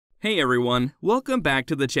Hey everyone, welcome back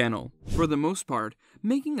to the channel. For the most part,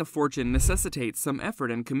 making a fortune necessitates some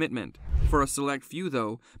effort and commitment. For a select few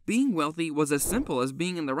though, being wealthy was as simple as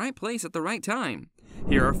being in the right place at the right time.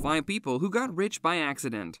 Here are 5 people who got rich by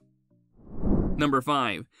accident. Number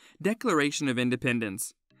 5. Declaration of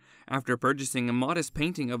Independence. After purchasing a modest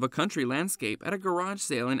painting of a country landscape at a garage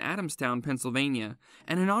sale in Adamstown, Pennsylvania,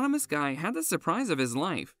 an anonymous guy had the surprise of his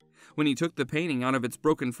life. When he took the painting out of its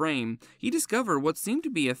broken frame, he discovered what seemed to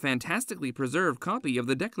be a fantastically preserved copy of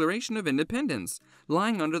the Declaration of Independence,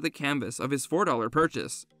 lying under the canvas of his $4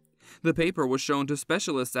 purchase. The paper was shown to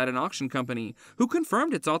specialists at an auction company, who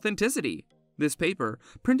confirmed its authenticity. This paper,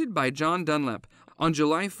 printed by John Dunlap on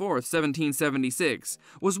July 4, 1776,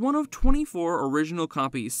 was one of 24 original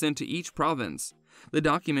copies sent to each province. The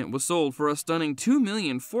document was sold for a stunning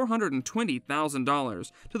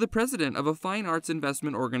 $2,420,000 to the president of a fine arts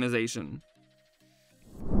investment organization.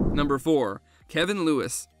 Number 4. Kevin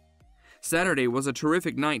Lewis. Saturday was a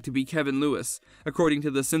terrific night to be Kevin Lewis, according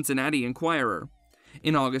to the Cincinnati Enquirer.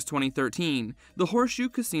 In August 2013, the Horseshoe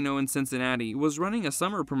Casino in Cincinnati was running a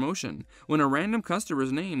summer promotion when a random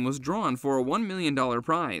customer's name was drawn for a $1 million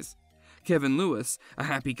prize. Kevin Lewis, a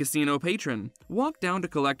happy casino patron, walked down to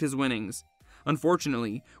collect his winnings.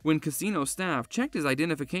 Unfortunately, when casino staff checked his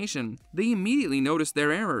identification, they immediately noticed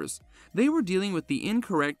their errors. They were dealing with the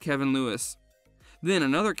incorrect Kevin Lewis. Then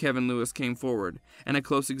another Kevin Lewis came forward, and a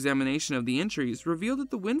close examination of the entries revealed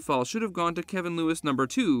that the windfall should have gone to Kevin Lewis number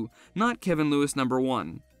 2, not Kevin Lewis number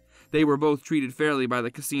 1. They were both treated fairly by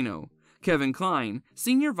the casino. Kevin Klein,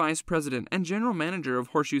 senior vice president and general manager of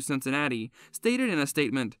Horseshoe Cincinnati, stated in a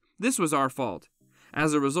statement, "This was our fault."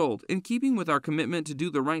 As a result, in keeping with our commitment to do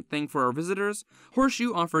the right thing for our visitors,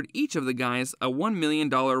 Horseshoe offered each of the guys a $1 million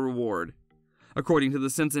reward. According to the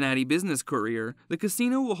Cincinnati Business Courier, the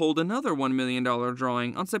casino will hold another $1 million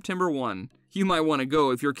drawing on September 1. You might want to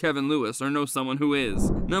go if you're Kevin Lewis or know someone who is.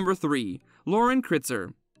 Number 3. Lauren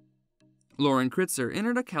Kritzer. Lauren Kritzer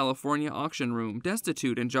entered a California auction room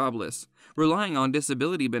destitute and jobless, relying on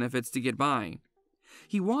disability benefits to get by.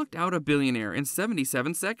 He walked out a billionaire in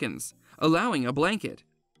 77 seconds, allowing a blanket.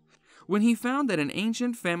 When he found that an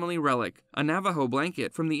ancient family relic, a Navajo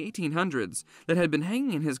blanket from the 1800s that had been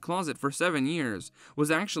hanging in his closet for 7 years,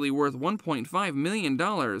 was actually worth $1.5 million,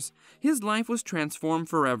 his life was transformed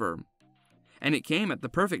forever. And it came at the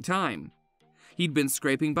perfect time. He'd been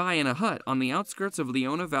scraping by in a hut on the outskirts of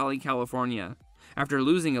Leona Valley, California, after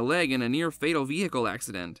losing a leg in a near-fatal vehicle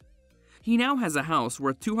accident. He now has a house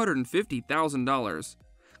worth $250,000.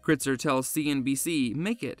 Kritzer tells CNBC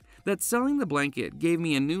Make It that selling the blanket gave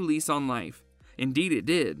me a new lease on life. Indeed it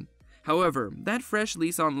did. However, that fresh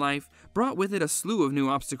lease on life brought with it a slew of new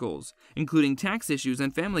obstacles, including tax issues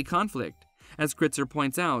and family conflict. As Kritzer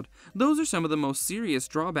points out, those are some of the most serious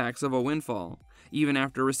drawbacks of a windfall. Even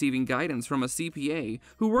after receiving guidance from a CPA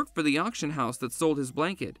who worked for the auction house that sold his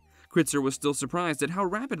blanket, Kritzer was still surprised at how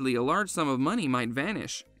rapidly a large sum of money might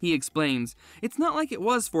vanish. He explains, "It's not like it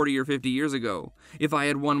was 40 or 50 years ago. If I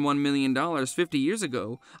had won $1 million 50 years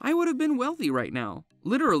ago, I would have been wealthy right now.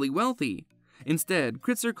 Literally wealthy." Instead,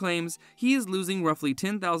 Kritzer claims he is losing roughly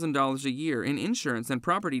 $10,000 a year in insurance and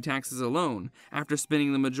property taxes alone after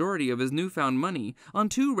spending the majority of his newfound money on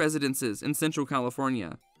 2 residences in Central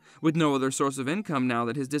California. With no other source of income now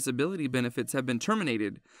that his disability benefits have been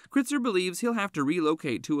terminated, Kritzer believes he'll have to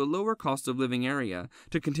relocate to a lower cost of living area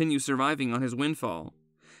to continue surviving on his windfall.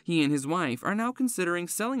 He and his wife are now considering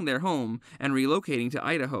selling their home and relocating to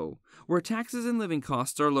Idaho, where taxes and living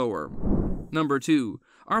costs are lower. Number 2.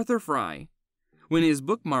 Arthur Fry. When his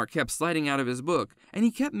bookmark kept sliding out of his book, and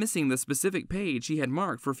he kept missing the specific page he had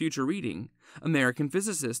marked for future reading, American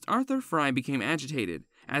physicist Arthur Fry became agitated,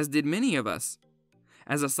 as did many of us.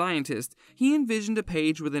 As a scientist, he envisioned a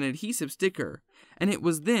page with an adhesive sticker, and it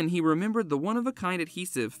was then he remembered the one-of-a-kind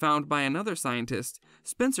adhesive found by another scientist,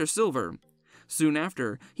 Spencer Silver. Soon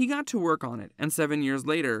after, he got to work on it, and 7 years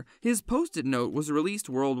later, his Post-it note was released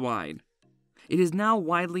worldwide. It is now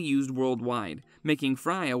widely used worldwide, making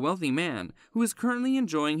Fry a wealthy man who is currently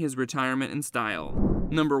enjoying his retirement in style.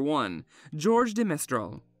 Number 1. George de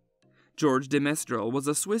Mestral. George de Mestral was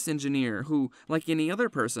a Swiss engineer who, like any other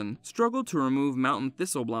person, struggled to remove mountain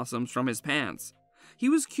thistle blossoms from his pants. He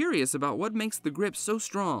was curious about what makes the grip so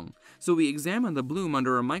strong, so he examined the bloom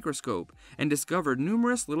under a microscope and discovered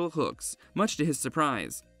numerous little hooks, much to his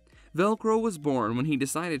surprise. Velcro was born when he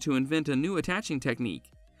decided to invent a new attaching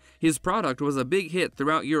technique. His product was a big hit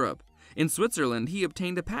throughout Europe. In Switzerland, he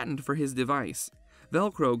obtained a patent for his device.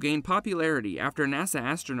 Velcro gained popularity after NASA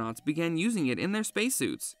astronauts began using it in their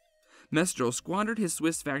spacesuits. Mestral squandered his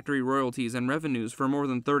Swiss factory royalties and revenues for more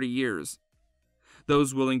than 30 years.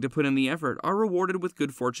 Those willing to put in the effort are rewarded with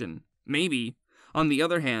good fortune. Maybe. On the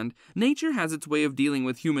other hand, nature has its way of dealing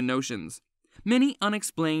with human notions. Many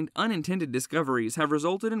unexplained, unintended discoveries have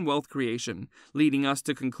resulted in wealth creation, leading us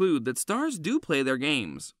to conclude that stars do play their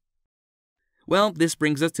games. Well, this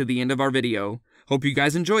brings us to the end of our video. Hope you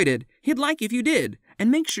guys enjoyed it. Hit like if you did,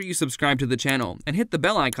 and make sure you subscribe to the channel and hit the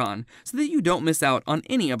bell icon so that you don't miss out on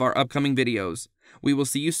any of our upcoming videos. We will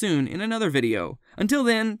see you soon in another video. Until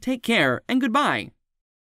then, take care and goodbye!